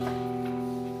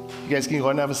You guys can go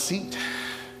ahead and have a seat.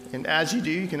 And as you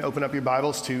do, you can open up your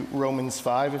Bibles to Romans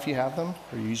 5 if you have them,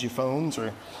 or use your phones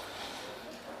or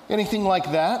anything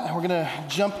like that. We're going to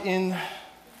jump in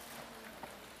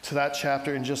to that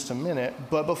chapter in just a minute.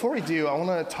 But before we do, I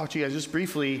want to talk to you guys just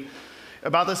briefly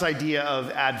about this idea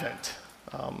of Advent.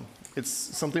 It's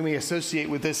something we associate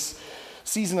with this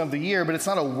season of the year, but it's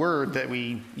not a word that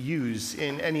we use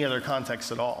in any other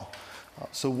context at all.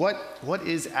 So what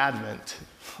is Advent,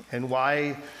 and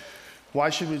why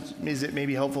is it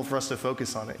maybe helpful for us to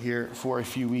focus on it here for a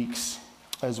few weeks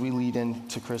as we lead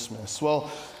into Christmas? Well,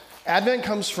 Advent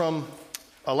comes from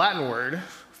a Latin word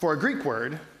for a Greek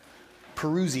word,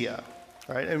 parousia,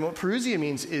 right? And what parousia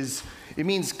means is it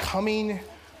means coming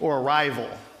or arrival,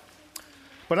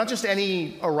 but not just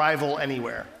any arrival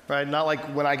anywhere, right? Not like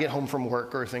when I get home from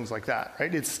work or things like that,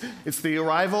 right? It's the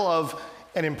arrival of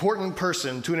an important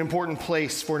person to an important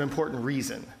place for an important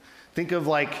reason. Think of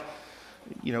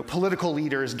political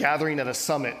leaders gathering at a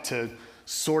summit to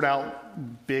sort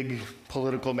out big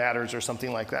political matters or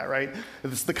something like that, right?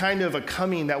 It's the kind of a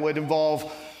coming that would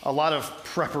involve a lot of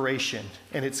preparation,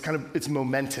 and it's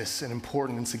momentous and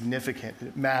important and significant.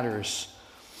 It matters.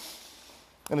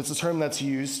 And it's a term that's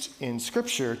used in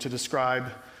Scripture to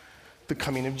describe the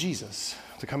coming of Jesus,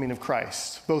 the coming of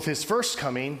Christ, both his first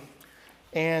coming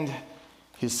and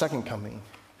his second coming.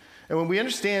 And when we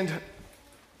understand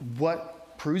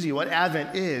what parousia, what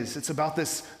Advent is, it's about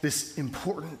this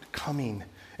important coming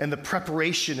and the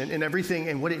preparation and everything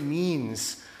and what it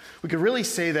means. We could really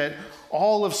say that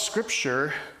all of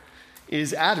Scripture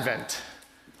is Advent.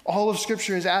 All of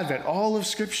Scripture is Advent. All of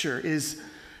Scripture is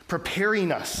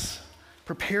preparing us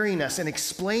and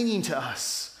explaining to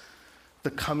us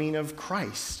the coming of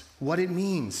Christ, what it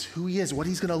means, who he is, what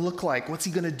he's going to look like, what's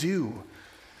he going to do.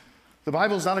 The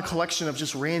Bible is not a collection of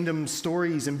just random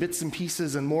stories and bits and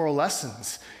pieces and moral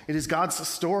lessons. It is God's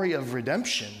story of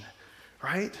redemption,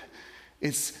 right?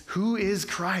 It's who is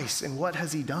Christ and what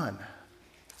has he done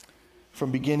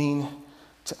from beginning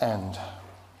to end.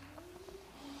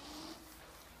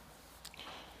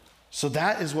 So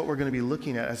that is what we're going to be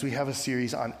looking at as we have a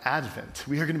series on Advent.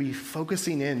 We are going to be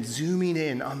zooming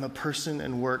in on the person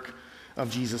and work of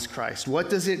Jesus Christ.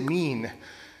 What does it mean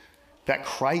that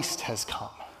Christ has come?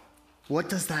 What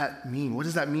does that mean? What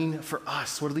does that mean for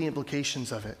us? What are the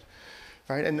implications of it?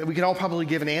 Right? And we can all probably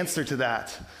give an answer to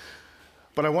that.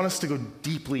 But I want us to go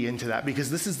deeply into that because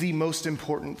this is the most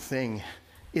important thing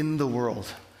in the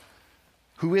world.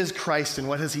 Who is Christ and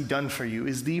what has he done for you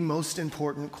is the most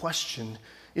important question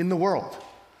in the world.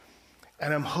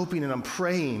 And I'm hoping and I'm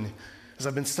praying as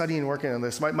I've been studying and working on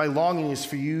this, my longing is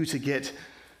for you to get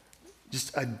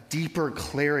just a deeper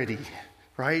clarity,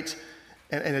 right?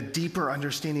 And a deeper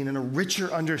understanding and a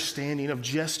richer understanding of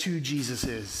just who Jesus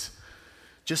is,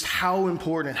 just how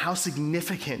important and how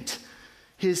significant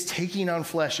his taking on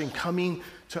flesh and coming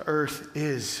to earth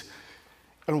is,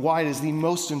 and why it is the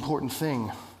most important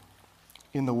thing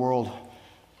in the world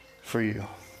for you.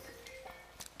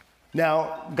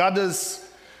 Now, God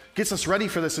gets us ready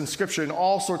for this in Scripture in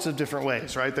all sorts of different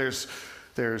ways, right?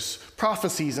 There's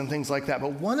prophecies and things like that,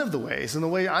 but one of the ways, and the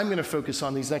way I'm going to focus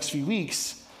on these next few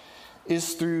weeks,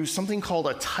 is through something called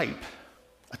a type.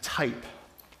 A type.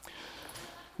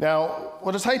 Now,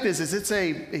 what a type is it's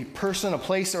a person, a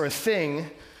place, or a thing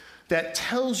that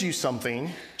tells you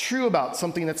something true about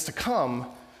something that's to come,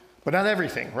 but not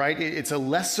everything, right? It's a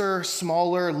lesser,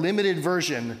 smaller, limited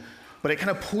version, but it kind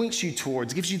of points you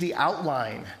towards, gives you the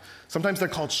outline. Sometimes they're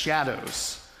called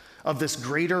shadows of this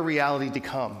greater reality to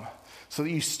come. So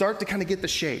that you start to kind of get the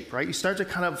shape, right? You start to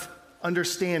kind of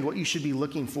understand what you should be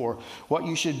looking for, what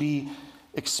you should be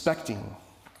expecting,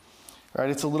 right?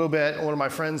 It's a little bit, one of my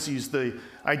friends used the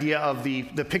idea of the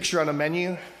picture on a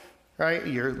menu, right?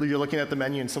 You're looking at the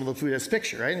menu and some of the food has a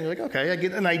picture, right? And you're like, okay, I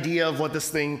get an idea of what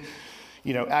this thing,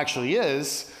 actually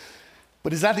is,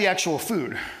 but is that the actual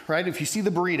food, right? If you see the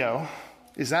burrito,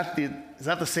 is that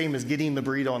the same as getting the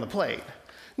burrito on the plate?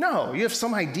 No, you have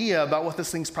some idea about what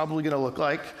this thing's probably going to look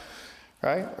like,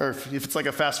 right? Or if it's like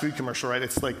a fast food commercial, right?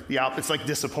 It's like it's like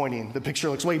disappointing. The picture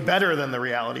looks way better than the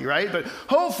reality, right? But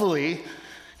hopefully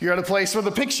you're at a place where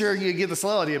the picture, you get this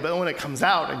little idea, but when it comes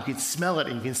out and you can smell it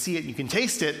and you can see it and you can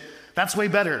taste it, that's way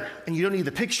better. And you don't need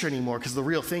the picture anymore because the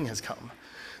real thing has come.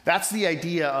 That's the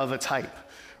idea of a type,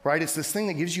 right? It's this thing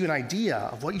that gives you an idea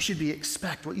of what you should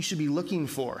expect, what you should be looking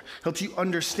for, helps you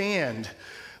understand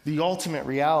the ultimate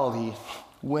reality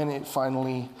when it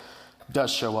finally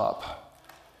does show up.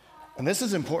 And this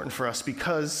is important for us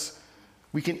because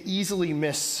we can easily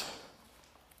miss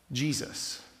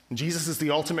Jesus. Jesus is the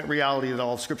ultimate reality that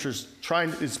all of Scripture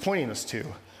is pointing us to.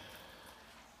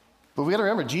 But we got to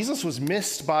remember, Jesus was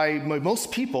missed by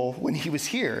most people when he was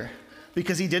here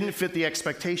because he didn't fit the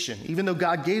expectation. Even though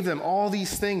God gave them all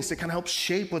these things to kind of help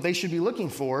shape what they should be looking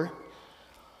for,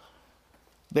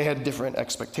 they had different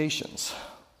expectations.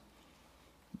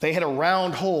 They had a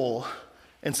round hole,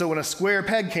 and so when a square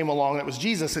peg came along that was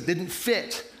Jesus, it didn't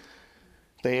fit.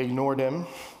 They ignored him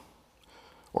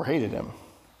or hated him,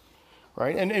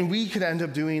 right? And we could end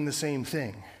up doing the same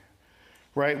thing,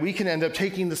 right? We can end up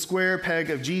taking the square peg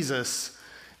of Jesus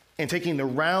and taking the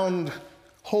round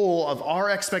hole of our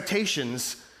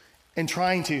expectations and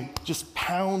trying to just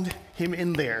pound him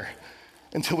in there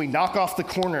until we knock off the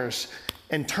corners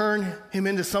and turn him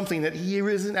into something that he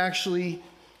isn't actually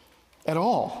at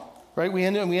all, right? We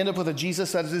end up with a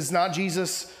Jesus that is not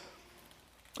Jesus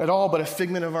at all, but a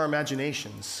figment of our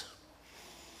imaginations.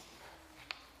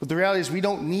 But the reality is we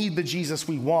don't need the Jesus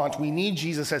we want. We need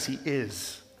Jesus as he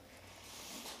is.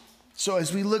 So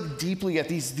as we look deeply at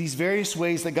these various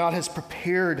ways that God has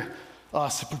prepared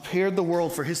us, prepared the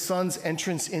world for his son's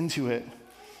entrance into it,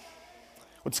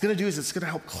 what it's going to do is it's going to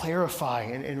help clarify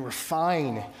and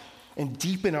refine and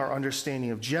deepen our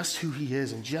understanding of just who he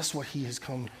is and just what he has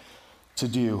come to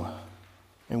do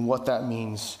and what that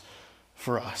means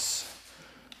for us.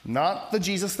 Not the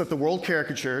Jesus that the world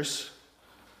caricatures,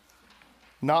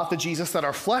 not the Jesus that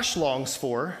our flesh longs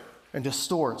for and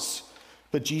distorts,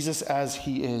 but Jesus as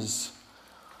he is,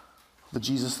 the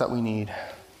Jesus that we need.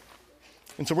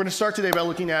 And so we're going to start today by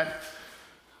looking at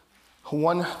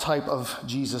one type of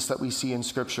Jesus that we see in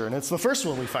Scripture, and it's the first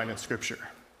one we find in Scripture,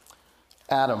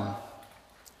 Adam.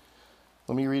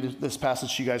 Let me read this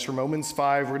passage to you guys from Romans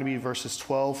 5. We're going to be verses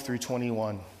 12 through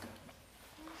 21.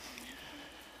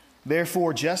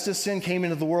 Therefore, just as sin came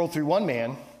into the world through one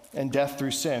man, and death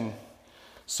through sin,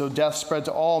 so death spread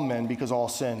to all men because all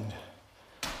sinned.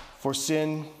 For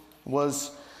sin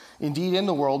was indeed in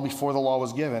the world before the law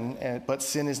was given, but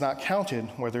sin is not counted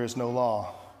where there is no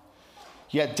law.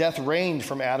 Yet death reigned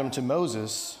from Adam to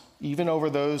Moses, even over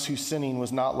those whose sinning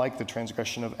was not like the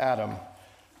transgression of Adam,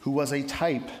 who was a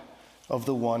type of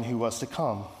the one who was to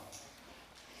come.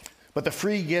 But the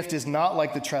free gift is not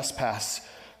like the trespass.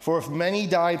 For if many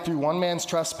died through one man's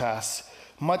trespass,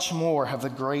 much more have the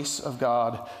grace of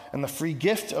God and the free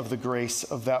gift of the grace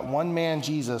of that one man,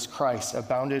 Jesus Christ,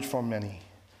 abounded for many.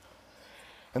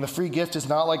 And the free gift is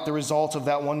not like the result of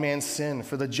that one man's sin,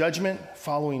 for the judgment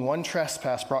following one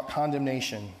trespass brought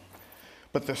condemnation,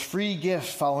 but the free gift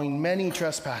following many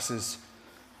trespasses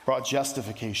brought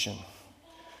justification.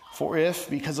 For if,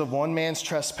 because of one man's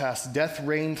trespass, death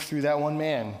reigned through that one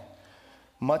man,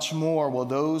 much more will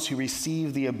those who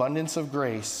receive the abundance of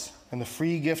grace and the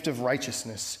free gift of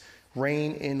righteousness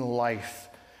reign in life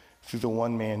through the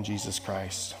one man, Jesus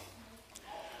Christ.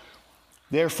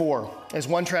 Therefore, as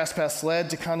one trespass led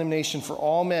to condemnation for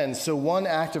all men, so one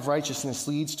act of righteousness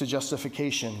leads to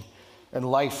justification and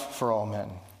life for all men.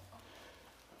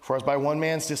 For as by one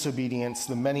man's disobedience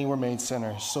the many were made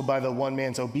sinners, so by the one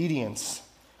man's obedience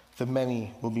the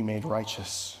many will be made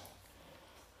righteous.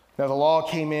 Now the law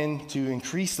came in to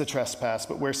increase the trespass,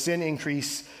 but where sin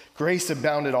increased, grace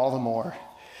abounded all the more,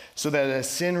 so that as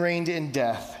sin reigned in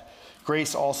death,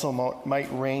 grace also might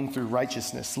reign through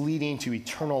righteousness, leading to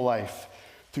eternal life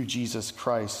through Jesus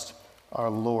Christ our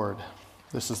Lord.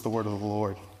 This is the word of the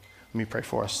Lord. Let me pray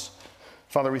for us.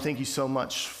 Father, we thank you so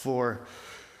much for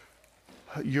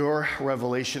your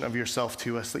revelation of yourself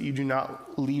to us, that you do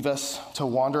not leave us to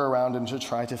wander around and to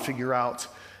try to figure out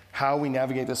how we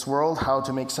navigate this world, how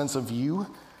to make sense of you,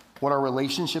 what our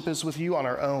relationship is with you on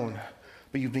our own.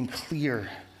 But you've been clear,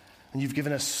 and you've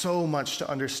given us so much to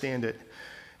understand it.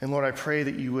 And Lord, I pray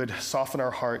that you would soften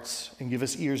our hearts and give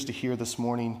us ears to hear this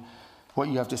morning what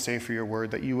you have to say for your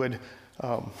word, that you would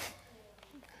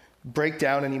break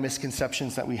down any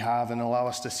misconceptions that we have and allow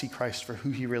us to see Christ for who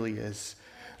he really is,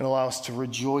 and allow us to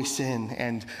rejoice in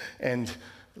and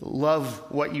love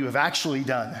what you have actually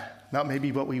done, not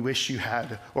maybe what we wish you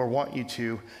had or want you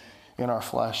to in our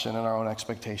flesh and in our own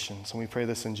expectations. And we pray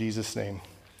this in Jesus' name.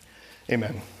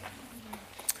 Amen.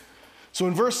 So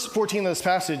in verse 14 of this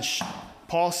passage,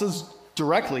 Paul says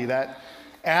directly that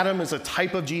Adam is a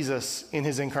type of Jesus in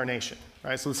his incarnation,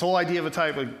 right? So this whole idea of a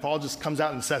type, like Paul just comes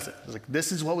out and says it. It's like,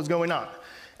 this is what was going on.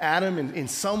 Adam, in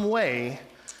some way,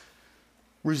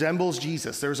 resembles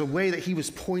Jesus. There's a way that he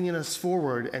was pointing us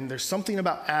forward, and there's something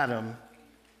about Adam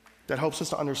that helps us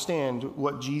to understand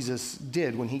what Jesus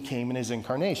did when he came in his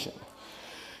incarnation.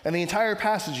 And the entire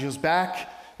passage goes back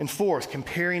and forth,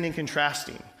 comparing and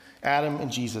contrasting Adam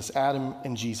and Jesus, Adam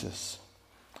and Jesus.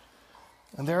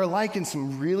 And they're alike in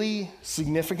some really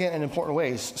significant and important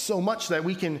ways, so much that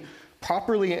we can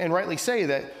properly and rightly say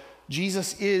that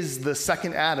Jesus is the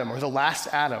second Adam, or the last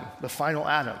Adam, the final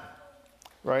Adam,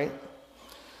 right?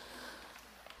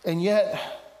 And yet,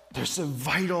 there's a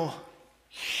vital,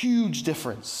 huge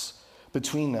difference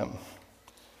between them.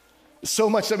 So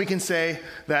much that we can say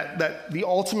that the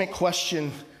ultimate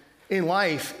question in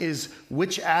life is,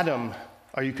 which Adam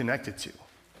are you connected to?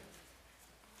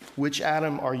 Which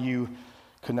Adam are you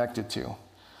connected to?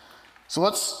 So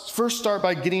let's first start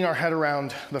by getting our head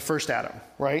around the first Adam,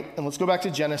 right? And let's go back to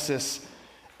Genesis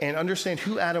and understand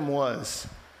who Adam was,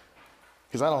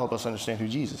 because that'll help us understand who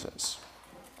Jesus is.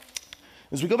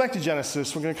 As we go back to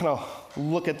Genesis, we're going to kind of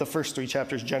look at the first 3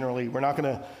 chapters generally. I'm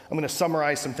going to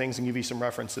summarize some things and give you some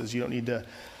references. You don't need to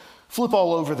flip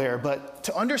all over there. But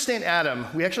to understand Adam,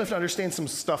 we actually have to understand some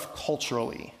stuff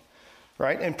culturally,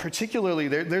 right? And particularly,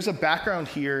 there's a background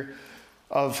here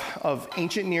of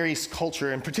ancient Near East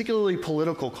culture, and particularly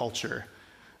political culture,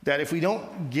 that if we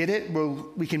don't get it,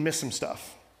 we can miss some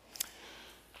stuff.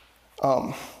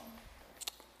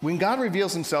 When God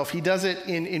reveals himself, he does it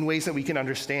in ways that we can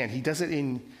understand. He does it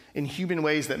in human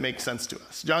ways that make sense to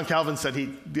us. John Calvin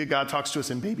said God talks to us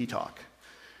in baby talk,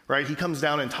 right? He comes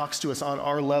down and talks to us on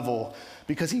our level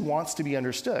because he wants to be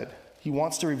understood. He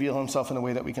wants to reveal himself in a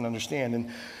way that we can understand. And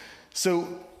so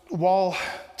while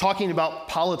talking about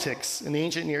politics in the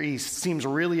ancient Near East seems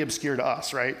really obscure to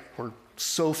us, right? We're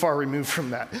so far removed from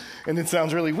that. And it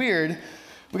sounds really weird.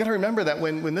 We got to remember that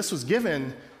when this was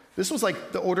given, this was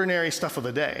like the ordinary stuff of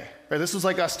the day, right? This was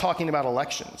like us talking about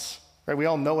elections, right? We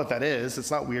all know what that is.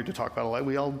 It's not weird to talk about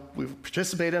elections. We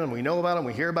participate in them, we know about them,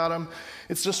 we hear about them.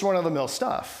 It's just run-of-the-mill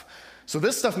stuff. So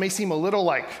this stuff may seem a little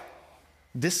like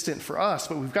distant for us,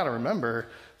 but we've got to remember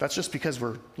that's just because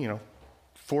we're,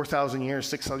 4,000 years,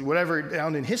 6,000, whatever,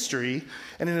 down in history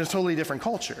and in a totally different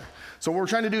culture. So what we're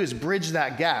trying to do is bridge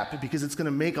that gap because it's going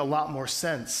to make a lot more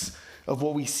sense of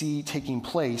what we see taking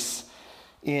place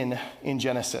in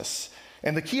Genesis.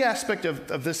 And the key aspect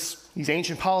of these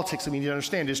ancient politics that we need to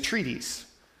understand is treaties.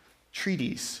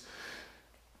 Treaties.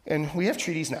 And we have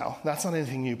treaties now. That's not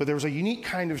anything new. But there was a unique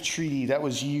kind of treaty that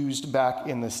was used back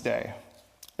in this day.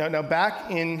 Now back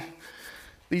in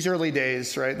these early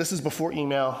days, right, this is before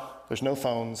email. There's no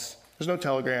phones. There's no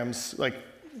telegrams. Like,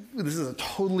 this is a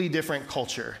totally different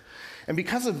culture. And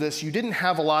because of this, you didn't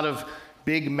have a lot of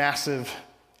big, massive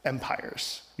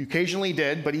empires. You occasionally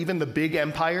did, but even the big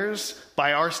empires,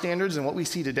 by our standards and what we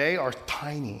see today, are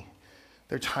tiny.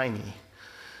 They're tiny.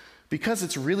 Because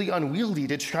it's really unwieldy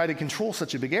to try to control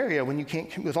such a big area when you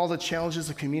can't, with all the challenges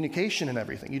of communication and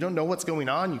everything. You don't know what's going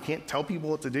on. You can't tell people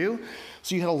what to do.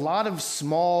 So you had a lot of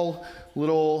small,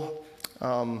 little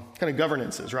kind of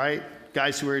governances, right?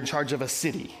 Guys who were in charge of a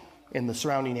city in the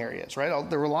surrounding areas, right?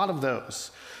 There were a lot of those.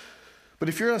 But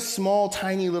if you're a small,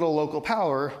 tiny little local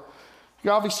power,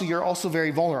 you're also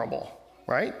very vulnerable,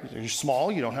 right? You're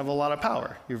small, you don't have a lot of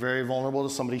power. You're very vulnerable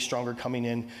to somebody stronger coming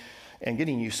in and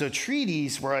getting you. So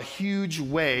treaties were a huge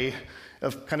way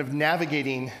of kind of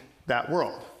navigating that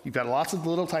world. You've got lots of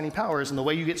little tiny powers, and the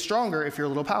way you get stronger if you're a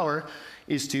little power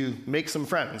is to make some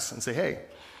friends and say, hey,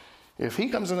 if he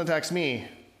comes and attacks me,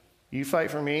 you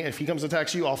fight for me. If he comes and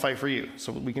attacks you, I'll fight for you.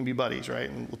 So we can be buddies, right?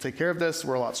 And we'll take care of this.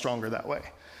 We're a lot stronger that way.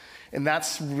 And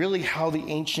that's really how the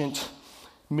ancient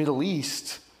Middle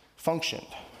East functioned.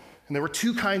 And there were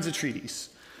 2 kinds of treaties.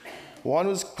 One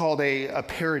was called a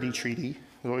parity treaty, is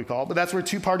what we call it, but that's where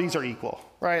 2 parties are equal,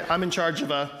 right? I'm in charge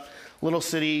of a little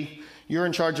city. You're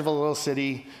in charge of a little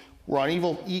city. We're on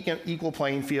equal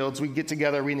playing fields. We get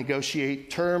together, we negotiate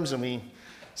terms, and we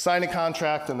sign a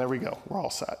contract, and there we go. We're all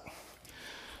set.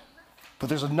 But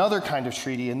there's another kind of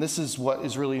treaty, and this is what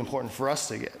is really important for us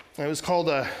to get. And it was called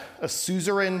a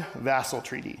suzerain vassal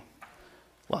treaty.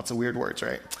 Lots of weird words,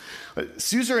 right? But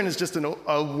suzerain is just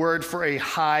a word for a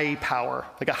high power,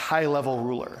 like a high-level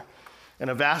ruler. And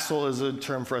a vassal is a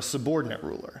term for a subordinate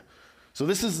ruler. So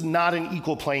this is not an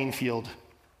equal playing field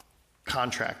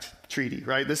contract treaty,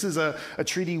 right? This is a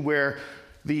treaty where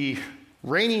the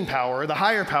reigning power, the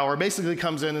higher power, basically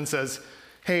comes in and says,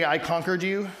 hey, I conquered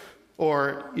you,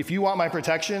 or if you want my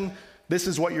protection, this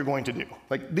is what you're going to do.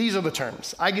 Like, these are the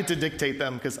terms. I get to dictate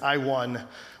them because I won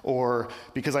or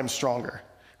because I'm stronger,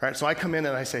 right? So I come in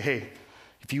and I say, hey,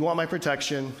 if you want my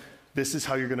protection, this is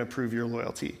how you're going to prove your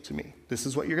loyalty to me. This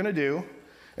is what you're going to do.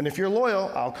 And if you're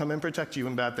loyal, I'll come and protect you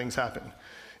when bad things happen.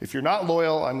 If you're not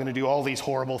loyal, I'm going to do all these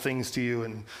horrible things to you.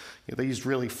 And they used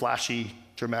really flashy,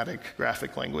 dramatic,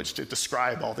 graphic language to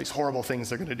describe all these horrible things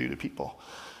they're going to do to people,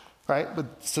 right?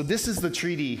 But so this is the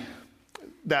treaty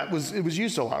it was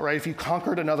used a lot, right? If you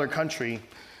conquered another country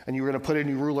and you were going to put a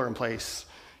new ruler in place,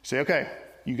 you say, okay,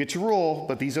 you get to rule,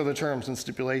 but these are the terms and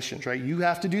stipulations, right? You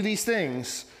have to do these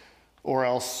things, or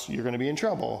else you're going to be in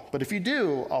trouble. But if you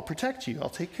do, I'll protect you. I'll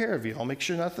take care of you. I'll make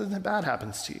sure nothing bad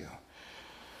happens to you.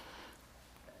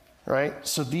 Right?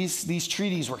 So these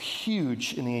treaties were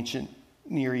huge in the ancient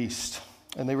Near East,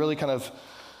 and they really kind of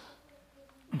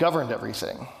governed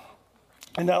everything.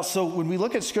 And now, so when we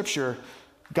look at Scripture,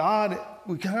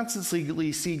 we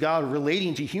constantly see God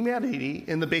relating to humanity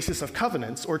in the basis of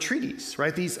covenants or treaties,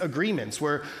 right? These agreements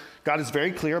where God is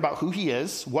very clear about who he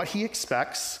is, what he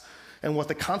expects, and what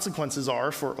the consequences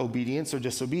are for obedience or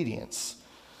disobedience.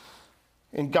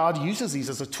 And God uses these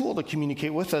as a tool to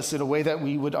communicate with us in a way that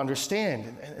we would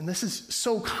understand. And this is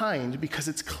so kind because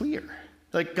it's clear.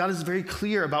 Like, God is very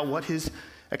clear about what his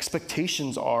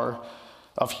expectations are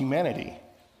of humanity.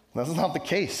 And that's not the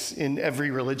case in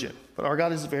every religion. But our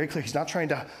God is very clear. He's not trying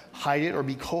to hide it or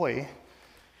be coy.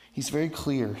 He's very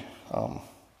clear.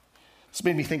 This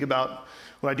made me think about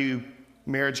when I do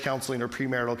marriage counseling or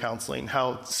premarital counseling,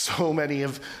 how so many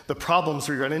of the problems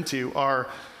we run into are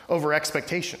over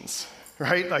expectations,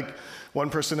 right? Like, one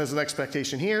person has an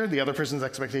expectation here, the other person's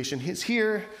expectation is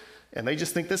here, and they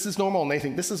just think this is normal, and they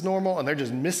think this is normal, and they're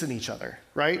just missing each other,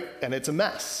 right? And it's a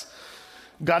mess.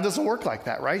 God doesn't work like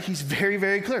that, right? He's very,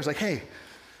 very clear. It's like, hey,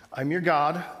 I'm your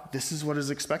God. This is what is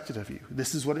expected of you.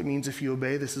 This is what it means if you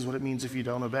obey. This is what it means if you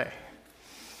don't obey.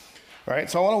 All right,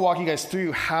 so I want to walk you guys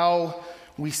through how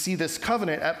we see this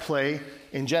covenant at play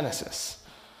in Genesis.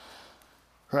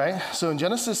 Right? So in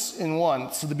Genesis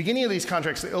 1, so the beginning of these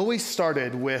contracts, they always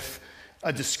started with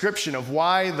a description of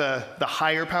why the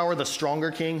higher power, the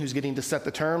stronger king who's getting to set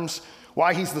the terms,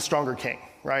 why he's the stronger king,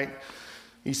 right?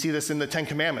 You see this in the Ten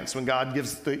Commandments. When God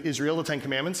gives Israel the Ten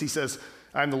Commandments, he says,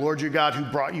 I'm the Lord your God who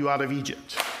brought you out of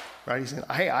Egypt. Right? He's saying,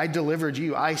 hey, I delivered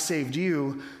you, I saved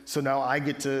you, so now I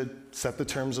get to set the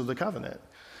terms of the covenant.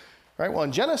 Right? Well,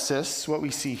 in Genesis, what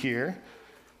we see here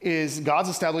is God's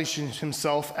establishing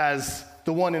himself as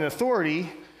the one in authority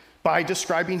by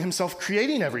describing himself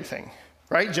creating everything.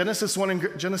 Right? Genesis 1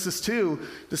 and Genesis 2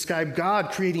 describe God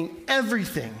creating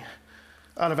everything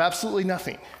out of absolutely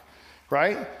nothing.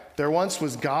 Right? There once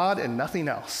was God and nothing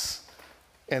else.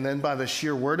 And then by the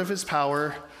sheer word of his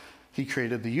power, he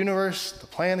created the universe, the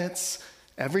planets,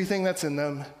 everything that's in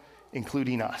them,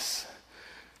 including us.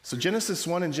 So Genesis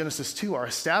 1 and Genesis 2 are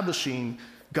establishing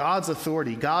God's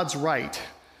authority, God's right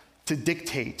to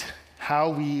dictate how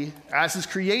we, as his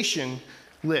creation,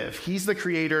 live. He's the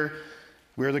creator,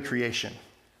 we're the creation.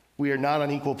 We are not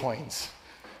on equal planes.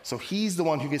 So he's the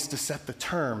one who gets to set the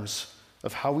terms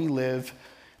of how we live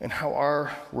and how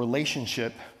our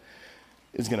relationship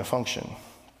is going to function.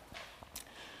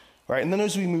 Right? And then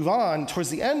as we move on,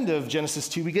 towards the end of Genesis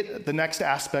 2, we get the next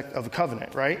aspect of a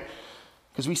covenant, right?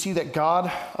 Because we see that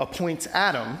God appoints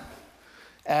Adam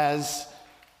as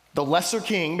the lesser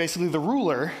king, basically the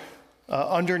ruler,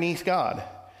 underneath God.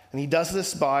 And he does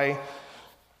this by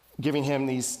giving him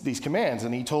these commands.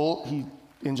 And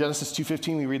in Genesis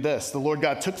 2:15, we read this: the Lord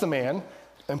God took the man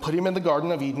and put him in the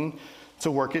Garden of Eden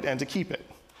to work it and to keep it.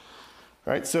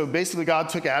 Right? So basically God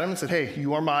took Adam and said, hey,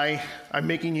 I'm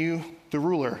making you the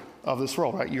ruler of this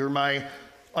world, right? You're my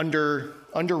under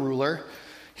ruler.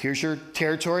 Here's your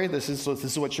territory. This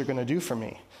is what you're going to do for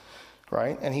me,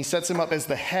 right? And he sets him up as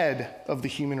the head of the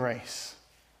human race.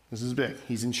 This is big.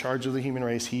 He's in charge of the human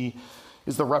race. He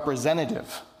is the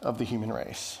representative of the human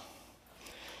race.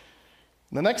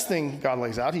 The next thing God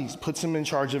lays out, he puts him in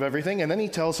charge of everything, and then he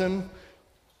tells him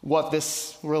what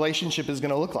this relationship is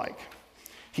going to look like.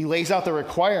 He lays out the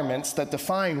requirements that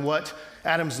define what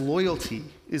Adam's loyalty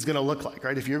is going to look like,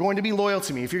 right? If you're going to be loyal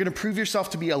to me, if you're going to prove yourself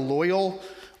to be a loyal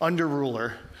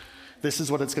under-ruler, this is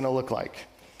what it's going to look like.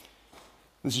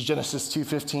 This is Genesis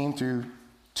 2:15 through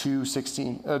 2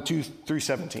 through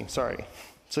 17, sorry.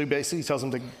 So he basically tells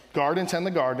him to guard and tend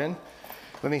the garden.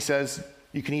 Then he says,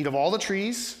 you can eat of all the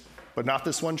trees, but not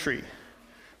this one tree.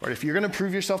 Right? If you're going to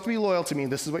prove yourself to be loyal to me,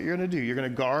 this is what you're going to do. You're going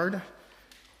to guard,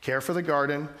 care for the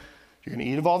garden. You're going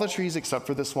to eat of all the trees except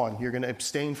for this one. You're going to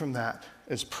abstain from that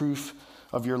as proof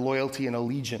of your loyalty and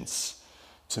allegiance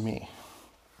to me.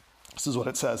 This is what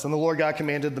it says. And the Lord God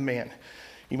commanded the man,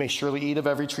 you may surely eat of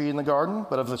every tree in the garden,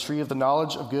 but of the tree of the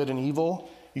knowledge of good and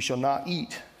evil you shall not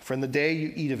eat. For in the day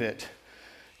you eat of it,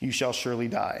 you shall surely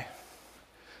die.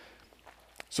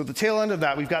 So at the tail end of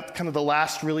that, we've got kind of the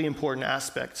last really important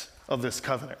aspect of this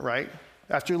covenant, right?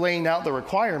 After laying out the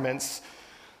requirements,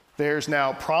 there's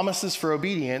now promises for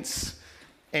obedience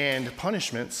and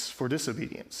punishments for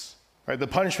disobedience. Right? The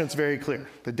punishment's very clear.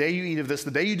 The day you eat of this,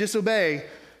 the day you disobey,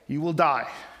 you will die.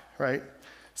 Right?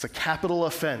 It's a capital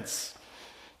offense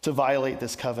to violate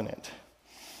this covenant.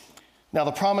 Now,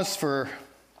 the promise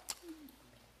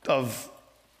of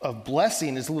of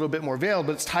blessing is a little bit more veiled,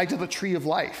 but it's tied to the tree of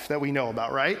life that we know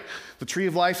about, right? The tree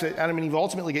of life that Adam and Eve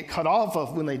ultimately get cut off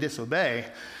of when they disobey.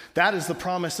 That is the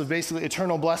promise of basically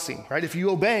eternal blessing, right? If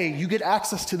you obey, you get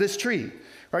access to this tree,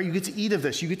 right? You get to eat of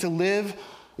this. You get to live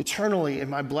eternally in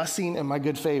my blessing and my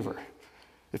good favor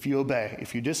if you obey.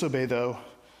 If you disobey, though,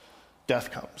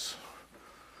 death comes.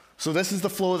 So this is the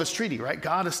flow of this treaty, right?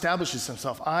 God establishes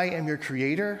himself. I am your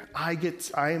creator. I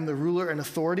am the ruler and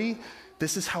authority.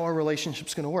 This is how our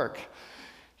relationship's going to work.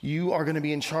 You are going to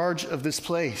be in charge of this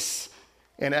place.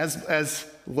 And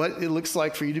as what it looks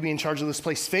like for you to be in charge of this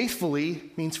place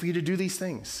faithfully means for you to do these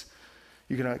things.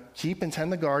 You're going to keep and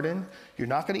tend the garden. You're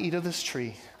not going to eat of this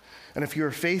tree. And if you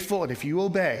are faithful and if you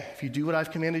obey, if you do what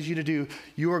I've commanded you to do,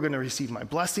 you are going to receive my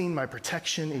blessing, my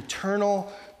protection,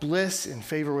 eternal bliss and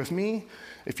favor with me.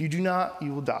 If you do not,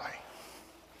 you will die.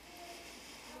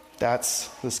 That's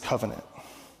this covenant.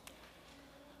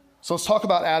 So let's talk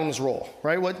about Adam's role,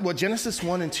 right? What Genesis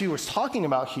 1 and 2 is talking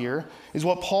about here is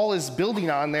what Paul is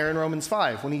building on there in Romans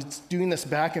 5 when he's doing this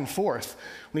back and forth.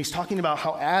 When he's talking about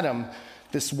how Adam,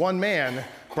 this one man,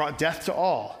 brought death to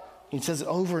all. He says it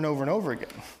over and over and over again.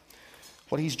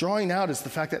 What he's drawing out is the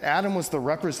fact that Adam was the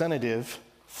representative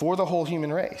for the whole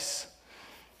human race,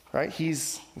 right?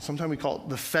 Sometimes we call it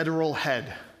the federal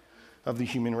head of the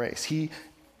human race. He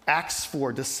acts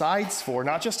for, decides for,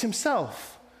 not just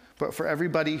himself, but for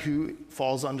everybody who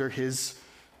falls under his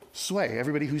sway,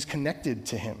 everybody who's connected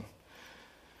to him.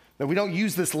 Now, we don't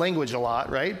use this language a lot,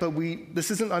 right? But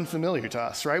this isn't unfamiliar to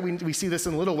us, right? We see this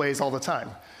in little ways all the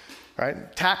time,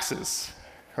 right? Taxes,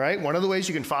 right? One of the ways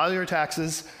you can file your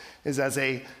taxes is as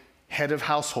a head of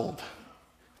household.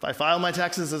 If I file my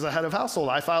taxes as a head of household,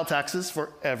 I file taxes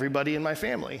for everybody in my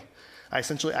family. I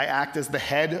act as the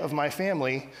head of my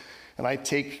family, and I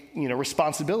take,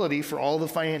 responsibility for all the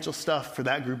financial stuff for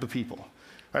that group of people.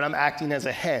 Right? I'm acting as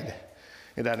a head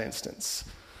in that instance.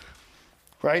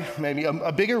 Right? Maybe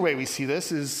a bigger way we see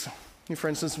this is, for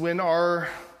instance, when our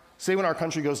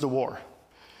country goes to war.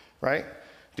 Right?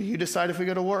 Do you decide if we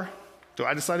go to war? Do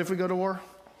I decide if we go to war?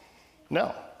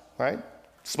 No. Right?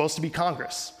 It's supposed to be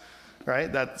Congress.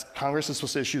 Right? That Congress is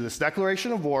supposed to issue this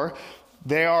declaration of war.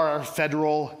 They are our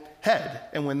federal head.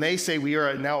 And when they say we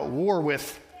are now at war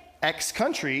with X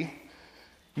country,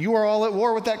 you are all at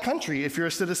war with that country if you're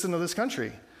a citizen of this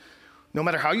country. No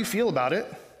matter how you feel about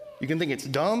it, you can think it's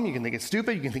dumb, you can think it's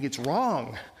stupid, you can think it's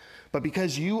wrong. But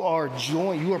because you are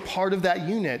part of that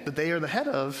unit that they are the head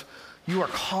of, you are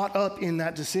caught up in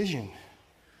that decision.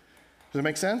 Does that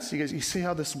make sense? You see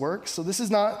how this works? So it's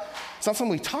not something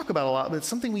we talk about a lot, but it's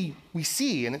something we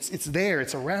see, and it's there,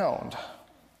 it's around.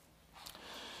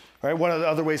 Right? One of the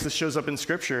other ways this shows up in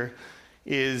Scripture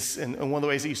is, and one of the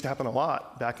ways it used to happen a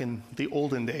lot back in the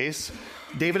olden days,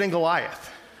 David and Goliath.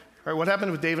 Right? What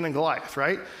happened with David and Goliath,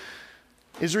 right?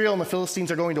 Israel and the Philistines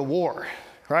are going to war,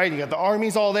 right? You got the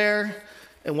armies all there,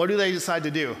 and what do they decide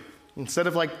to do? Instead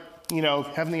of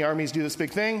having the armies do this big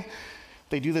thing,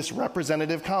 they do this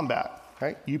representative combat,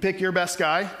 right? You pick your best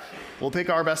guy, we'll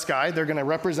pick our best guy. They're going to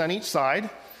represent each side,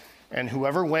 and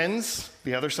whoever wins,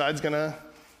 the other side's going to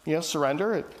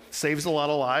surrender. It saves a lot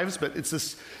of lives, but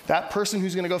it's that person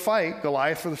who's going to go fight,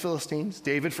 Goliath for the Philistines,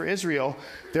 David for Israel,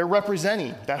 they're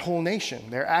representing that whole nation.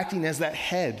 They're acting as that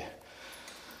head.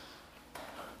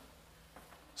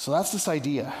 So that's this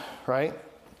idea, right?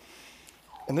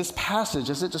 In this passage,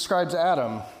 as it describes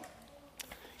Adam,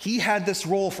 he had this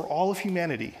role for all of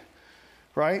humanity,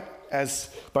 right? As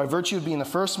by virtue of being the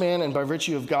first man and by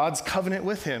virtue of God's covenant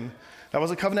with him, that was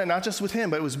a covenant not just with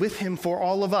him, but it was with him for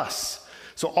all of us.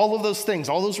 So all of those things,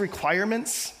 all those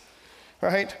requirements,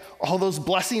 right? All those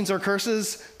blessings or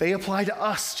curses, they apply to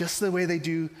us just the way they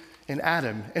do in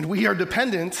Adam. And we are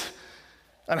dependent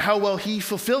on how well he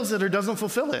fulfills it or doesn't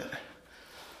fulfill it,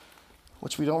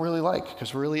 which we don't really like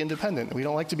because we're really independent. We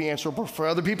don't like to be answerable for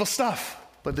other people's stuff.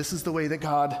 But this is the way that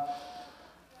God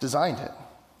designed it.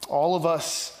 All of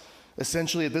us,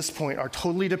 essentially at this point, are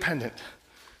totally dependent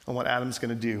on what Adam's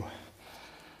going to do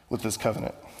with this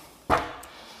covenant.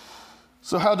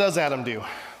 So how does Adam do?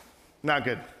 Not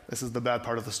good. This is the bad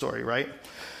part of the story, right?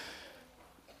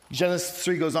 Genesis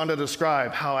 3 goes on to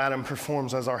describe how Adam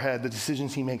performs as our head, the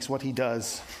decisions he makes, what he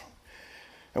does.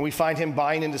 And we find him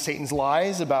buying into Satan's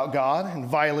lies about God and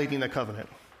violating the covenant,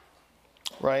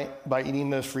 right? By eating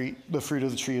the fruit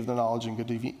of the tree of the knowledge and good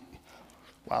to eat.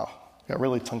 Wow, got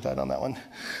really tongue-tied on that one.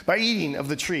 By eating of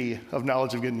the tree of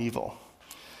knowledge of good and evil,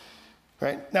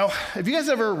 right? Now, have you guys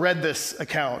ever read this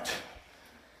account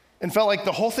and felt like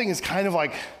the whole thing is kind of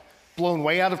like blown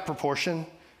way out of proportion,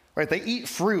 right? They eat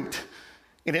fruit,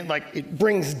 and it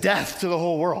brings death to the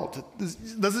whole world.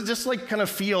 Does it just kind of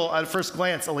feel at first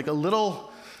glance like a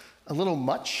little a little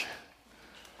much?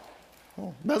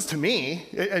 Well, it does to me,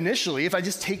 initially, if I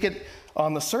just take it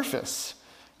on the surface.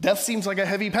 Death seems like a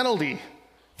heavy penalty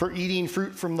for eating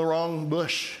fruit from the wrong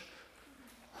bush.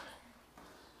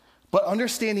 But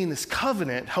understanding this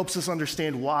covenant helps us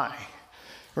understand why,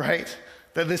 right?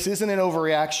 That this isn't an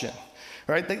overreaction,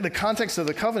 right? The context of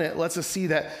the covenant lets us see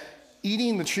that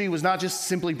eating the tree was not just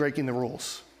simply breaking the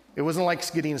rules. It wasn't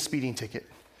like getting a speeding ticket.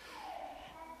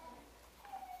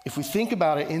 If we think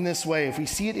about it in this way, if we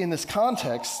see it in this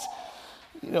context,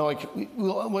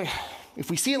 if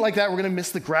we see it like that, we're going to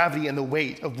miss the gravity and the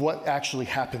weight of what actually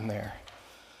happened there.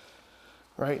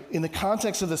 Right? In the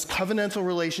context of this covenantal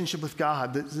relationship with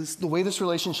God, the way this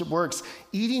relationship works,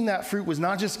 eating that fruit was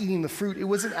not just eating the fruit, it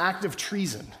was an act of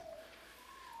treason.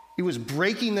 It was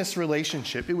breaking this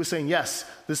relationship. It was saying, yes,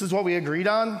 this is what we agreed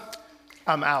on.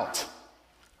 I'm out.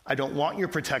 I don't want your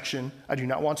protection. I do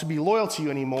not want to be loyal to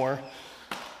you anymore.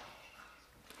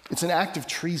 It's an act of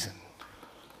treason.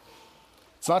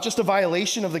 It's not just a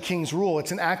violation of the king's rule,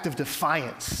 it's an act of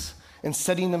defiance and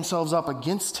setting themselves up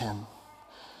against him.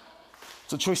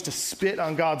 It's a choice to spit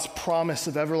on God's promise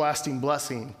of everlasting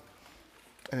blessing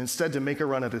and instead to make a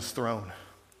run at his throne.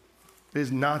 It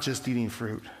is not just eating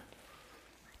fruit.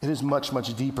 It is much,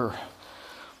 much deeper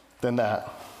than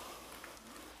that.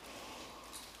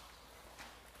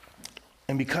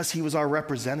 And because he was our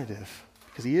representative,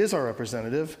 because he is our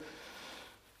representative,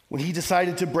 when he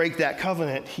decided to break that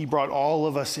covenant, he brought all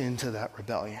of us into that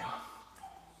rebellion.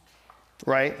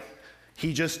 Right?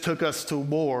 He just took us to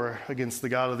war against the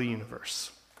God of the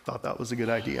universe. Thought that was a good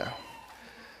idea.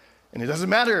 And it doesn't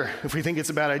matter if we think it's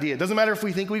a bad idea. It doesn't matter if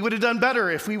we think we would have done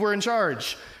better if we were in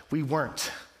charge. We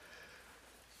weren't.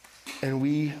 And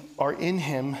we are in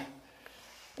him.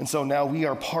 And so now we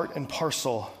are part and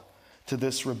parcel to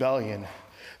this rebellion.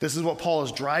 This is what Paul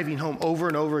is driving home over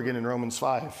and over again in Romans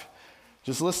 5.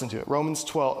 Just listen to it. Romans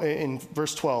 12, in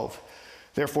verse 12.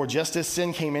 Therefore, just as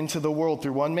sin came into the world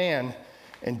through one man,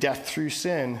 and death through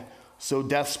sin, so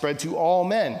death spread to all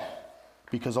men,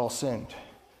 because all sinned.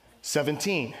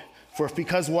 17. For if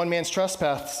because of one man's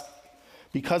trespass,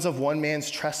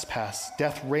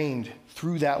 death reigned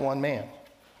through that one man.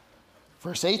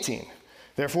 Verse 18.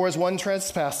 Therefore, as one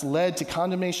trespass led to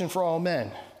condemnation for all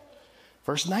men.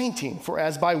 Verse 19. For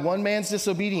as by one man's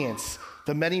disobedience,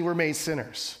 the many were made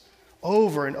sinners.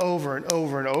 Over and over and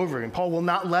over and over again. Paul will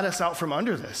not let us out from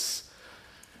under this.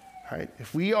 Right?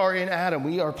 If we are in Adam,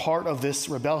 we are part of this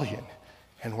rebellion,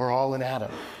 and we're all in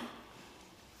Adam.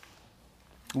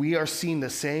 We are seen the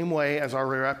same way as our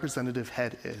representative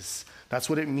head is. That's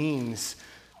what it means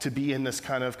to be in this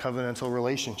kind of covenantal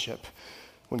relationship.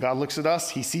 When God looks at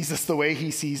us, he sees us the way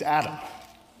he sees Adam.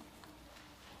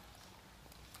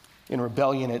 In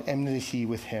rebellion and enmity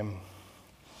with him.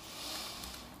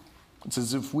 It's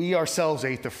as if we ourselves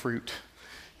ate the fruit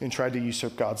and tried to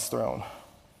usurp God's throne.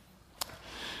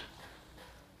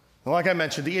 And like I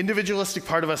mentioned, the individualistic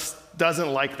part of us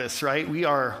doesn't like this, right? We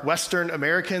are Western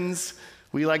Americans.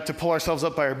 We like to pull ourselves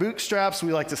up by our bootstraps.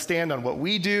 We like to stand on what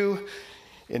we do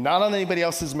and not on anybody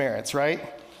else's merits, right?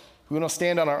 We don't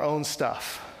stand on our own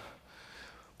stuff.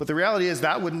 But the reality is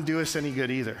that wouldn't do us any good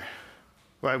either,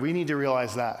 right? We need to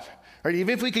realize that, right?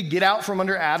 Even if we could get out from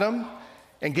under Adam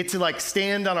and get to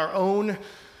stand on our own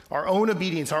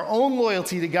obedience, our own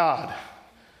loyalty to God,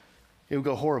 it would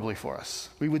go horribly for us.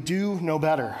 We would do no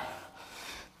better.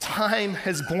 Time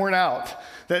has borne out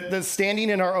that standing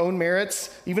in our own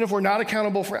merits, even if we're not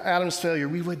accountable for Adam's failure,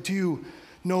 we would do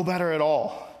no better at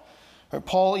all.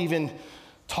 Paul even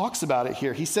talks about it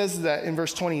here. He says that in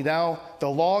verse 20, now the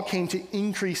law came to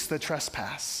increase the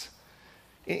trespass.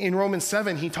 In Romans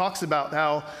 7, he talks about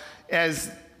how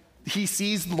as he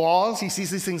sees laws, he sees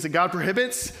these things that God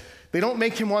prohibits, they don't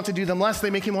make him want to do them less, they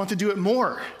make him want to do it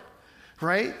more,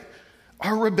 right?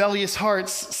 Our rebellious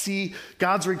hearts see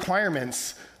God's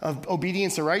requirements of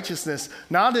obedience and righteousness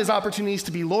not as opportunities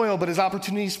to be loyal, but as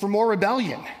opportunities for more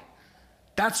rebellion.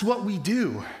 That's what we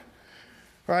do,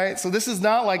 right? So this is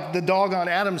not like the dog on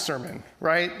Adam sermon,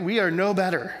 right? We are no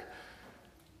better,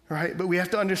 right? But we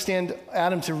have to understand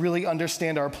Adam to really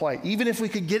understand our plight. Even if we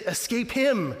could escape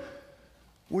him,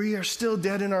 we are still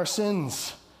dead in our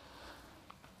sins.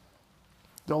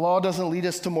 The law doesn't lead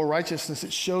us to more righteousness.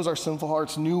 It shows our sinful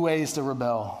hearts new ways to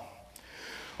rebel.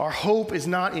 Our hope is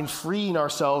not in freeing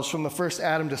ourselves from the first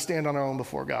Adam to stand on our own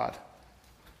before God.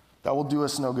 That will do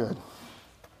us no good.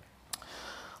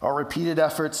 Our repeated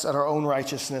efforts at our own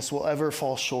righteousness will ever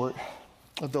fall short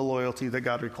of the loyalty that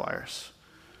God requires,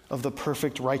 of the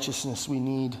perfect righteousness we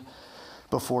need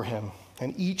before him.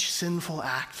 And each sinful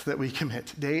act that we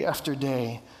commit day after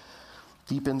day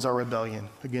deepens our rebellion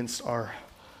against our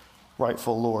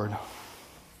rightful Lord.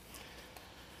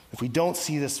 If we don't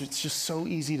see this, it's just so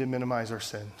easy to minimize our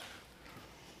sin.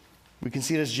 We can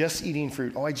see it as just eating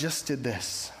fruit. Oh, I just did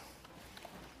this.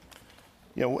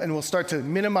 And we'll start to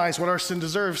minimize what our sin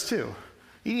deserves too.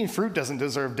 Eating fruit doesn't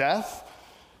deserve death.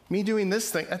 Me doing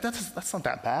this thing, that's not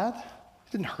that bad.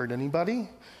 It didn't hurt anybody.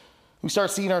 We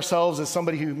start seeing ourselves as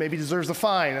somebody who maybe deserves a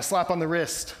fine, a slap on the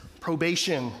wrist,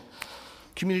 probation,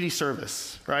 community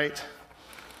service, right?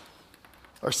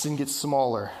 Our sin gets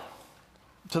smaller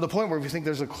to the point where we think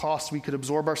there's a cost we could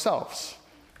absorb ourselves,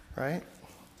 right?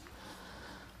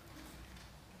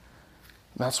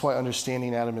 That's why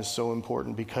understanding Adam is so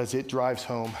important, because it drives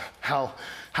home how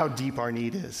deep our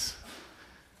need is.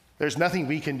 There's nothing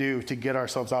we can do to get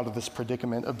ourselves out of this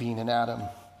predicament of being an Adam.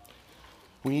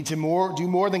 We need to do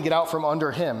more than get out from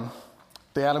under him,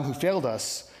 the Adam who failed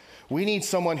us. We need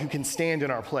someone who can stand in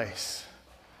our place,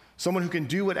 someone who can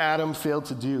do what Adam failed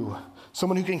to do,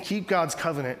 someone who can keep God's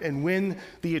covenant and win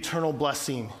the eternal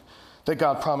blessing that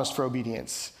God promised for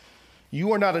obedience.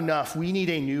 You are not enough. We need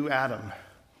a new Adam.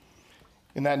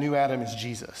 And that new Adam is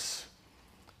Jesus.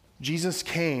 Jesus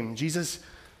came. Jesus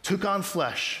took on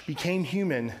flesh, became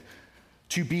human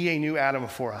to be a new Adam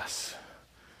for us,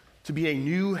 to be a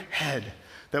new head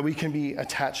that we can be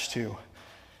attached to.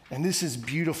 And this is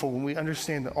beautiful when we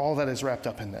understand that all that is wrapped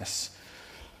up in this.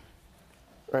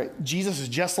 Right? Jesus is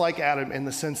just like Adam in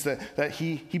the sense that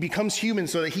he becomes human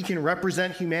so that he can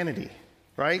represent humanity.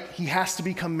 Right? He has to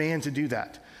become man to do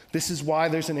that. This is why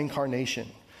there's an incarnation.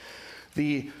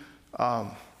 The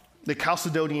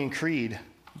Chalcedonian Creed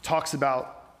talks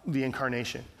about the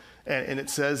incarnation. And it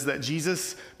says that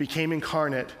Jesus became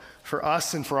incarnate for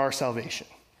us and for our salvation.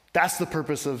 That's the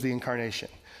purpose of the incarnation.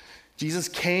 Jesus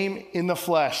came in the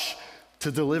flesh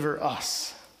to deliver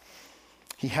us.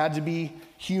 He had to be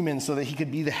human so that he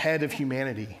could be the head of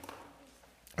humanity.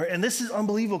 And this is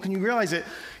unbelievable. Can you realize it?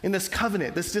 In this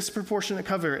covenant, this disproportionate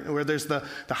covenant where there's the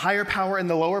higher power and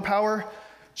the lower power,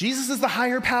 Jesus is the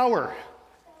higher power.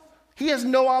 He has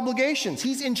no obligations.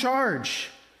 He's in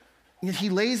charge. Yet he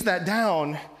lays that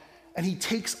down and he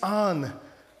takes on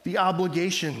the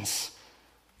obligations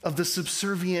of the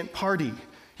subservient party.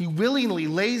 He willingly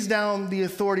lays down the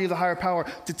authority of the higher power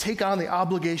to take on the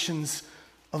obligations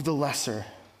of the lesser.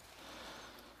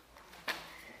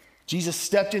 Jesus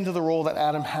stepped into the role that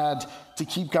Adam had to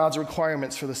keep God's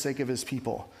requirements for the sake of his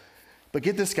people. But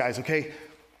get this, guys, okay?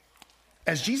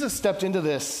 As Jesus stepped into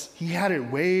this, he had it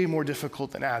way more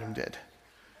difficult than Adam did,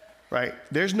 right?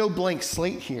 There's no blank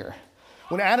slate here.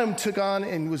 When Adam took on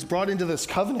and was brought into this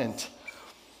covenant,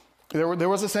 there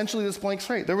was essentially this blank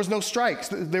slate. There was no strikes.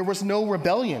 There was no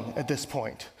rebellion at this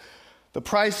point. The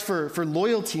price for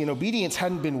loyalty and obedience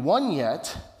hadn't been won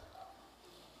yet,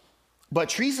 but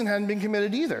treason hadn't been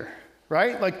committed either,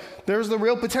 right? Like there's the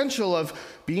real potential of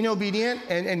being obedient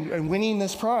and winning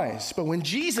this prize. But when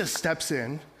Jesus steps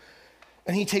in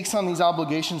and he takes on these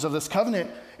obligations of this covenant,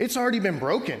 it's already been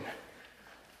broken.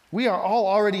 We are all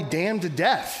already damned to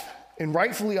death and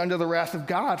rightfully under the wrath of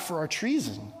God for our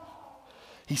treason.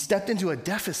 He stepped into a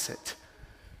deficit.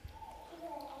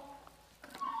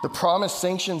 The promised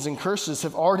sanctions and curses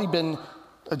have already been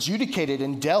adjudicated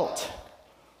and dealt.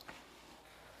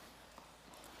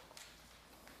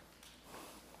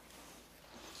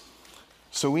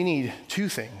 So we need two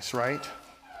things, right?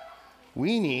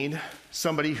 We need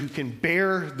somebody who can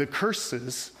bear the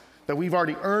curses that we've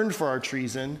already earned for our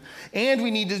treason, and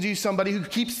we need to do somebody who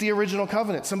keeps the original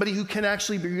covenant, somebody who can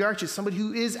actually be righteous, somebody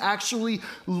who is actually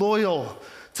loyal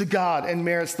to God and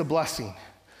merits the blessing.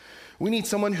 We need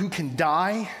someone who can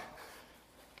die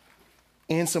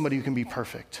and somebody who can be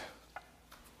perfect.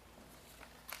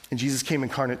 And Jesus came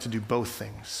incarnate to do both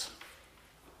things.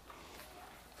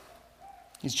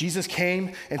 As Jesus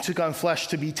came and took on flesh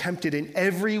to be tempted in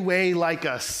every way like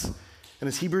us, and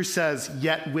as Hebrews says,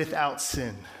 yet without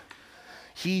sin.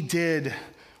 He did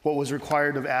what was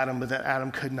required of Adam, but that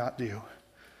Adam could not do.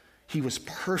 He was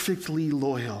perfectly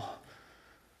loyal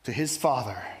to his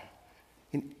Father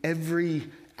in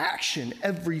every action,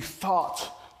 every thought,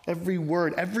 every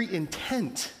word, every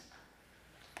intent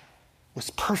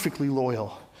was perfectly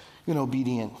loyal and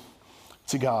obedient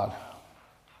to God.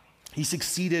 He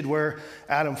succeeded where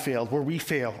Adam failed, where we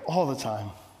fail all the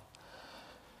time.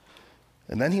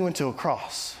 And then he went to a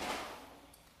cross.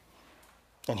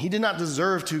 And he did not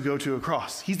deserve to go to a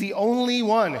cross. He's the only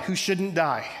one who shouldn't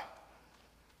die.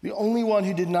 The only one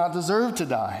who did not deserve to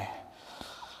die.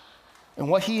 And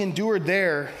what he endured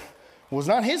there was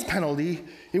not his penalty,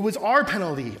 it was our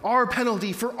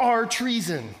penalty for our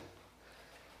treason.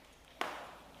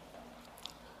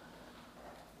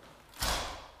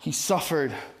 He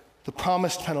suffered the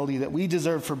promised penalty that we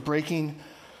deserve for breaking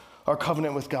our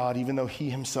covenant with God, even though he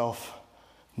himself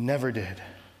never did.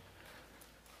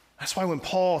 That's why when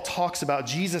Paul talks about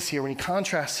Jesus here, when he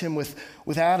contrasts him with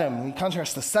Adam, when he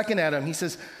contrasts the second Adam, he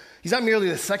says, he's not merely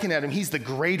the second Adam, he's the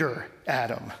greater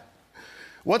Adam.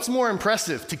 What's more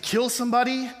impressive, to kill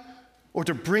somebody or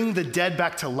to bring the dead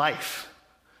back to life?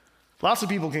 Lots of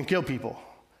people can kill people.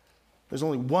 There's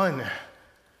only one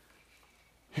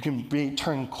who can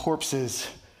turn corpses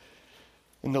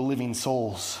into living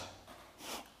souls.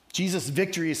 Jesus'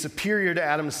 victory is superior to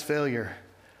Adam's failure.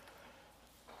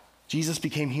 Jesus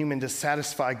became human to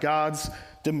satisfy God's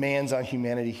demands on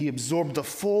humanity. He absorbed the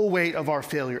full weight of our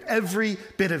failure, every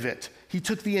bit of it. He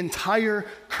took the entire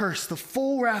curse, the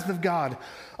full wrath of God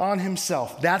on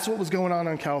himself. That's what was going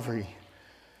on Calvary.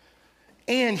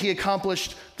 And he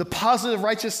accomplished the positive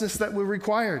righteousness that we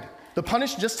required.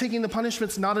 Just taking the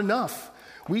punishment's not enough.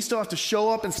 We still have to show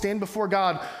up and stand before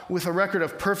God with a record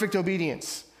of perfect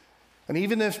obedience. And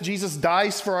even if Jesus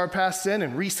dies for our past sin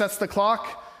and resets the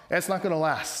clock, that's not going to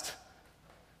last.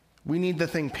 We need the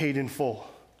thing paid in full.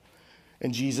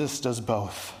 And Jesus does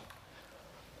both.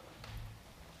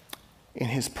 In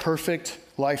his perfect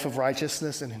life of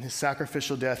righteousness and in his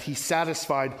sacrificial death, he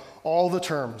satisfied all the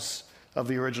terms of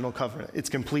the original covenant. It's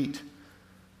complete.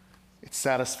 It's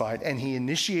satisfied. And he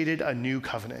initiated a new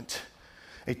covenant,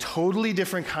 a totally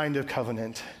different kind of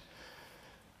covenant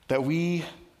that we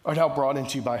are now brought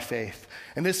into by faith.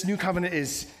 And this new covenant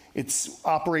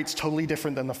operates totally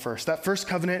different than the first. That first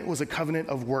covenant was a covenant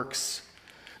of works.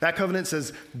 That covenant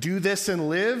says, do this and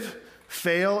live,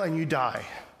 fail and you die.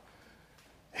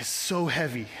 It's so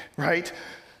heavy, right?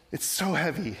 It's so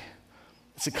heavy.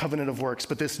 It's a covenant of works.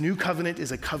 But this new covenant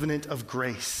is a covenant of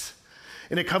grace.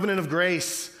 In a covenant of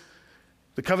grace,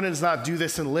 the covenant does not do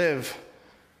this and live.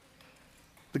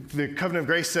 The covenant of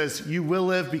grace says, you will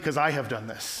live because I have done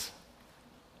this.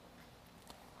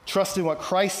 Trust in what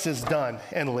Christ has done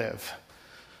and live.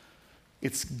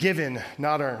 It's given,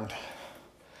 not earned.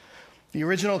 The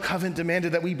original covenant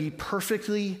demanded that we be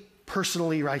perfectly,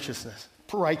 personally righteous.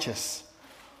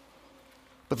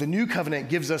 But the new covenant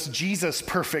gives us Jesus'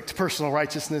 perfect personal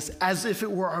righteousness as if it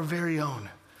were our very own.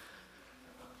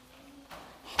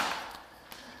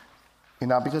 And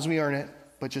not because we earn it,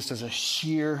 but just as a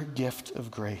sheer gift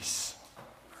of grace.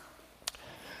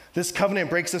 This covenant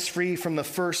breaks us free from the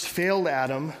first failed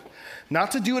Adam,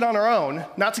 not to do it on our own,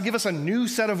 not to give us a new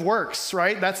set of works,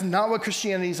 right? That's not what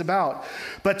Christianity is about,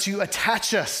 but to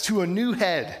attach us to a new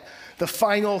head, the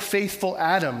final faithful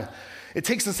Adam. It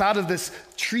takes us out of this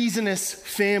treasonous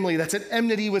family that's at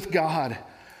enmity with God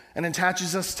and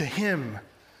attaches us to him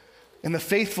and the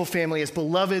faithful family as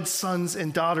beloved sons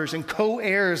and daughters and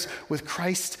co-heirs with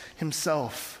Christ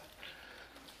himself.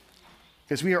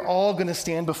 Because we are all going to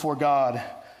stand before God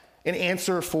and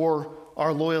answer for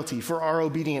our loyalty, for our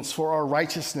obedience, for our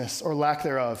righteousness or lack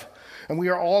thereof. And we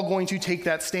are all going to take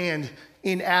that stand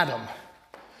in Adam,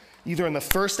 either in the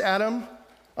first Adam,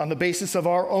 on the basis of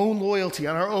our own loyalty,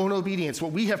 on our own obedience,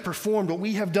 what we have performed, what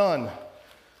we have done,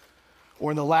 or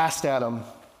in the last Adam,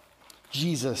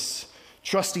 Jesus,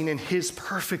 trusting in his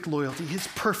perfect loyalty, his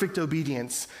perfect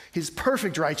obedience, his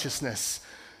perfect righteousness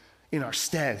in our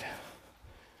stead.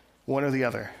 One or the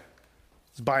other.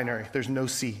 It's binary. There's no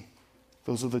C.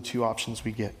 Those are the two options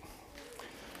we get.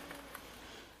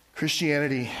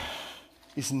 Christianity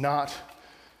is not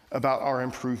about our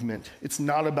improvement. It's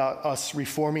not about us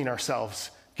reforming ourselves,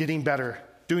 getting better,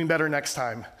 doing better next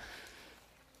time.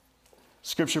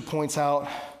 Scripture points out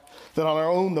that on our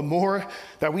own, the more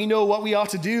that we know what we ought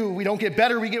to do, we don't get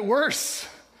better, we get worse.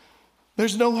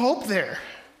 There's no hope there,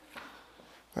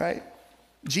 right?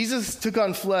 Jesus took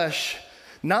on flesh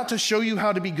not to show you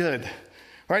how to be good,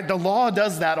 right? The law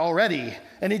does that already,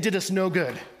 and it did us no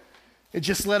good. It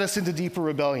just led us into deeper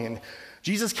rebellion.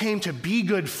 Jesus came to be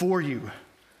good for you.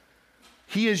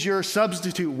 He is your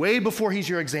substitute way before he's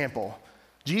your example.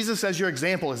 Jesus as your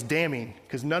example is damning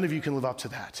because none of you can live up to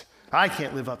that. I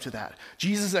can't live up to that.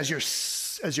 Jesus as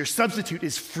your substitute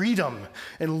is freedom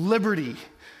and liberty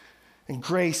and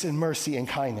grace and mercy and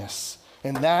kindness.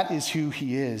 And that is who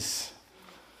he is.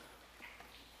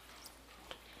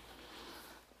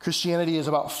 Christianity is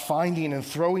about finding and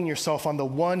throwing yourself on the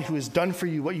one who has done for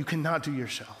you what you cannot do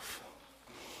yourself.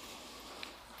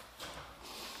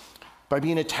 By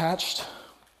being attached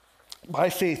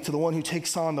by faith to the one who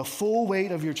takes on the full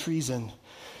weight of your treason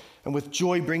and with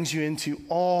joy brings you into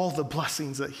all the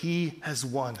blessings that he has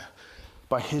won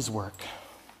by his work.